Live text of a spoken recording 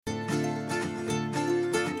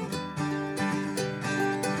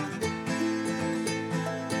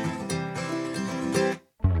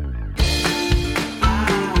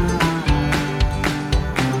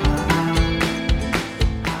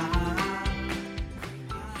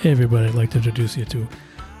Hey everybody, I'd like to introduce you to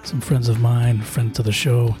some friends of mine, friends to the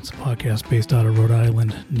show. It's a podcast based out of Rhode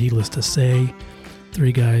Island, needless to say.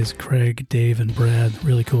 Three guys, Craig, Dave, and Brad,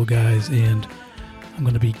 really cool guys, and I'm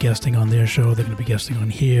going to be guesting on their show. They're going to be guesting on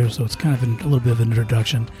here, so it's kind of a little bit of an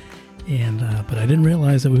introduction. And but I didn't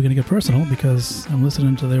realize that we were going to get personal because I'm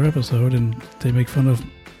listening to their episode and they make fun of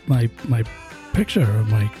my picture of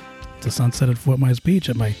the sunset at Fort Myers Beach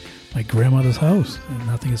at my grandmother's house. And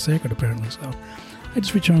nothing is sacred, apparently, so I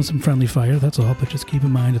just returned some friendly fire, that's all, but just keep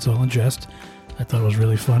in mind it's all in jest. I thought it was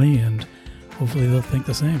really funny, and hopefully they'll think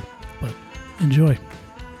the same. But enjoy.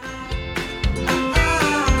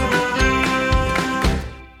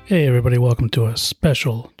 Hey everybody, welcome to a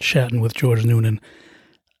special Chatting with George Noonan.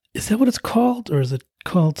 Is that what it's called, or is it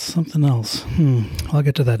called something else? I'll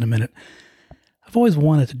get to that in a minute. I've always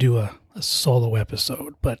wanted to do a solo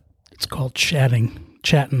episode, but it's called Chatting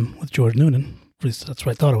with George Noonan. At least that's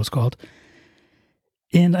what I thought it was called.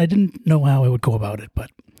 And I didn't know how I would go about it,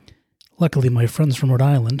 but luckily my friends from Rhode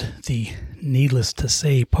Island, the Needless to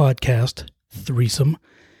Say podcast threesome,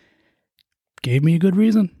 gave me a good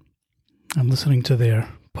reason. I'm listening to their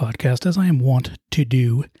podcast, as I am wont to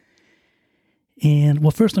do. And,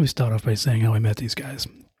 well, first let me start off by saying how I met these guys.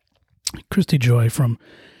 Christy Joy from,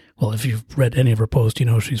 well, if you've read any of her posts, you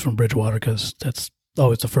know she's from Bridgewater, because that's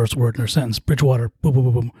always the first word in her sentence, Bridgewater, boom, boom,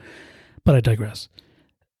 boom, boom. But I digress.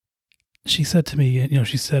 She said to me,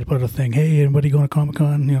 she said about a thing, hey, anybody going to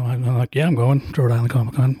Comic-Con? I'm like, yeah, I'm going to Rhode Island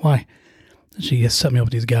Comic-Con. Why? And she set me up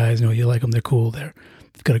with these guys. You like them, they're cool. They've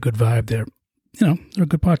got a good vibe. They're a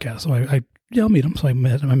good podcast. So I'll meet them. So I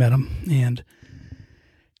met them, and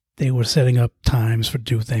they were setting up times to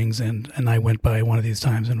do things, and I went by one of these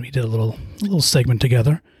times, and we did a little segment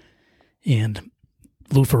together. And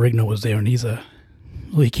Lou Ferrigno was there, and he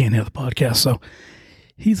can't hear the podcast, so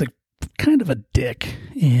he's kind of a dick,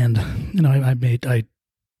 and I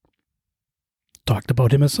talked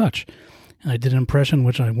about him as such, and I did an impression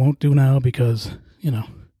which I won't do now because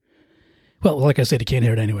well, like I said, he can't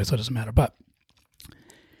hear it anyway, so it doesn't matter. But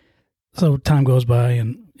so time goes by,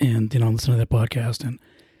 and I'm listening to that podcast, and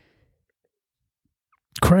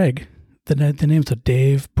Craig, the names are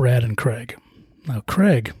Dave, Brad, and Craig. Now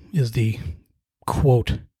Craig is the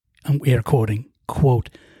quote, I'm air quoting, quote,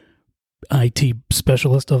 IT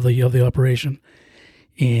specialist of the operation,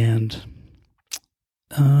 and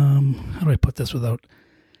how do I put this without?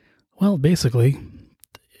 Well, basically,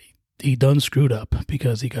 he done screwed up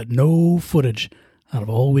because he got no footage out of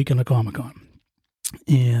a whole weekend of Comic-Con,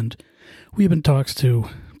 and we have been talks to.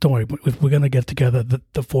 Don't worry, we're gonna get together,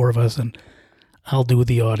 the four of us, and I'll do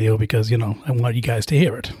the audio because I want you guys to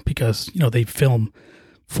hear it because they film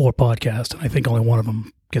 4 podcasts, and I think only one of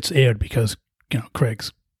them gets aired because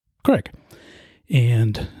Craig's Craig.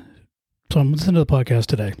 And so I'm listening to the podcast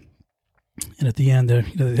today, and at the end there,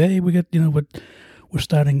 hey, we got, we're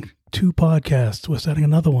starting 2 podcasts. We're starting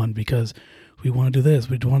another one because we want to do this.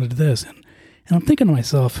 We want to do this. And I'm thinking to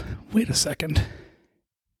myself, wait a second.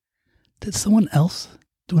 Did someone else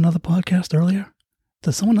do another podcast earlier?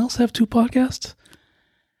 Does someone else have 2 podcasts?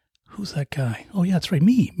 Who's that guy? Oh yeah, that's right.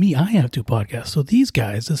 Me, I have 2 podcasts. So these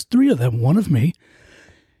guys, there's 3 of them, one of me,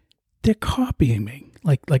 they're copying me.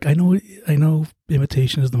 Like I know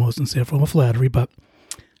imitation is the most sincere form of flattery, but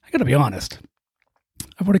I got to be honest.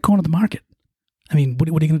 I've already cornered the market. I mean, what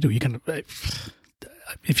are you going to do? You're going to,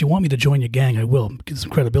 if you want me to join your gang, I will, get some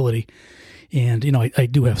credibility. And, I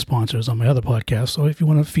do have sponsors on my other podcast, so if you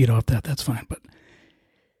want to feed off that, that's fine. But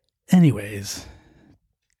anyways,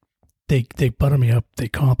 they butter me up. They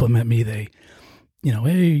compliment me. They,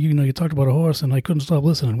 hey, you talked about a horse and I couldn't stop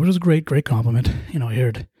listening, which is a great compliment. I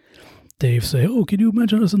heard Dave say, oh, can you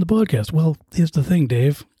mention us in the podcast? Well, here's the thing,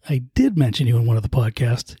 Dave. I did mention you in one of the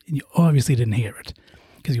podcasts, and you obviously didn't hear it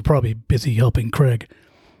because you're probably busy helping Craig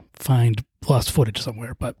find lost footage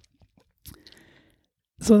somewhere. But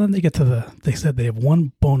so then they get to they said they have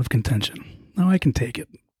one bone of contention. Now I can take it.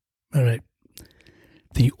 All right.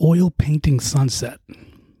 The oil painting sunset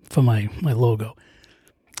for my logo.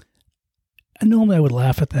 And normally I would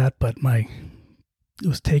laugh at that, but it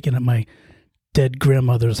was taken at my dead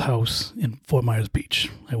grandmother's house in Fort Myers Beach.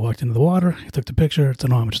 I walked into the water, I took the picture, it's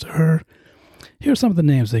an homage to her. Here are some of the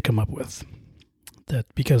names they come up with.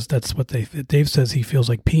 Because that's what Dave says he feels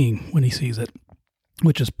like peeing when he sees it,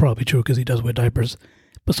 which is probably true because he does wear diapers,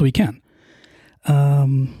 but so he can.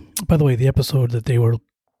 By the way, the episode that they were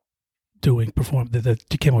that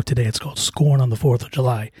came out today, it's called Scorn on the 4th of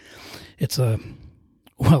July. It's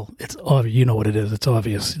it's obvious, you know what it is, it's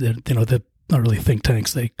obvious. They're not really think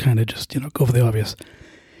tanks. They kind of just, go for the obvious.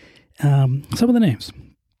 Some of the names.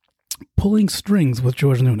 Pulling Strings with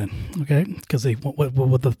George Noonan, okay? Because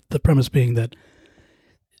what the premise being that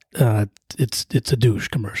it's a douche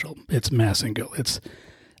commercial. It's Massengill. It's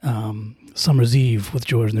Summer's Eve with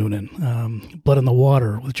George Noonan. Blood in the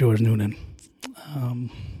Water with George Noonan.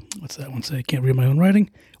 What's that one say? I can't read my own writing.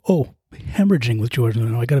 Oh, Hemorrhaging with George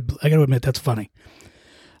Noonan. I gotta admit that's funny.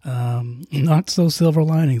 Not So Silver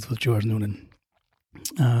Linings with George Noonan.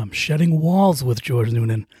 Shedding Walls with George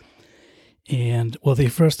Noonan. And, well, they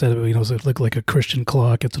first said, it looked like a Christian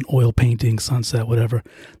clock. It's an oil painting, sunset, whatever.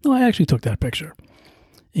 No, I actually took that picture.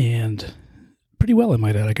 And pretty well, I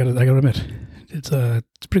might add. I gotta admit. It's a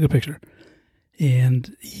pretty good picture.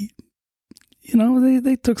 And,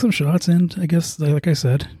 they took some shots. And I guess, like I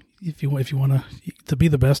said, if you want to be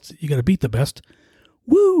the best, you got to beat the best.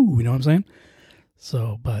 Woo! You know what I'm saying?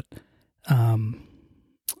 So, but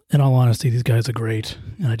in all honesty, these guys are great.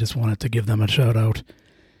 And I just wanted to give them a shout out.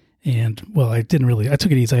 And, well, I took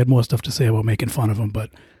it easy. I had more stuff to say about making fun of them,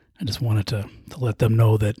 but I just wanted to let them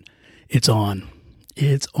know that it's on.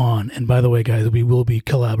 It's on. And by the way, guys, we will be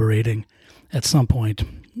collaborating at some point.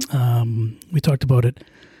 We talked about it,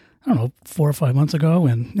 4 or 5 months ago,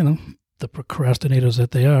 and, the procrastinators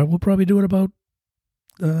that they are, we'll probably do it about,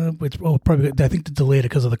 I think they delayed it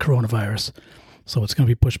because of the coronavirus. So it's going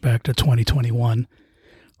to be pushed back to 2021.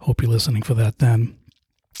 Hope you're listening for that then.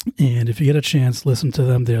 And if you get a chance, listen to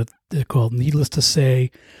them. They're called Needless to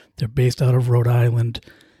Say. They're based out of Rhode Island.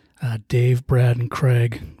 Dave, Brad, and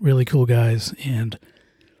Craig, really cool guys. And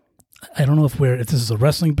I don't know if this is a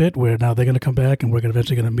wrestling bit where now they're going to come back and we're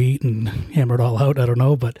eventually going to meet and hammer it all out. I don't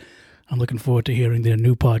know, but I'm looking forward to hearing their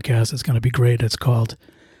new podcast. It's going to be great. It's called,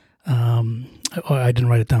 I didn't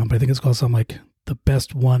write it down, but I think it's called something like The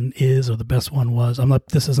Best One Is or The Best One Was.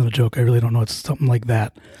 This isn't a joke. I really don't know. It's something like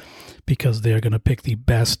that. Because they're going to pick the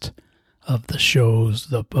best of the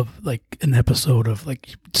shows, of like an episode of,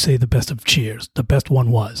 like, say, the best of Cheers. The best one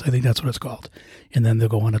was. I think that's what it's called. And then they'll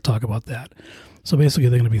go on to talk about that. So basically,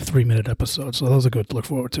 they're going to be 3-minute episodes. So those are good to look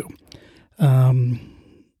forward to.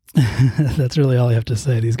 That's really all I have to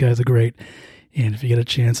say. These guys are great. And if you get a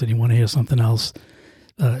chance and you want to hear something else,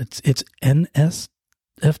 it's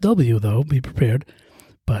NSFW, though. Be prepared.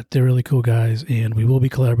 But they're really cool guys, and we will be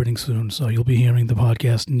collaborating soon, so you'll be hearing the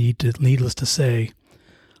podcast Needless to Say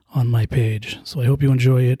on my page. So I hope you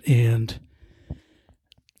enjoy it, and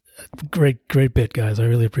great bit, guys. I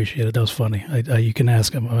really appreciate it. That was funny. You can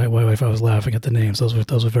ask my wife. I was laughing at the names. Those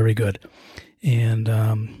were very good. And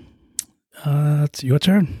it's your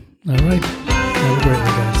turn. All right. Have a great one,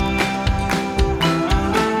 guys.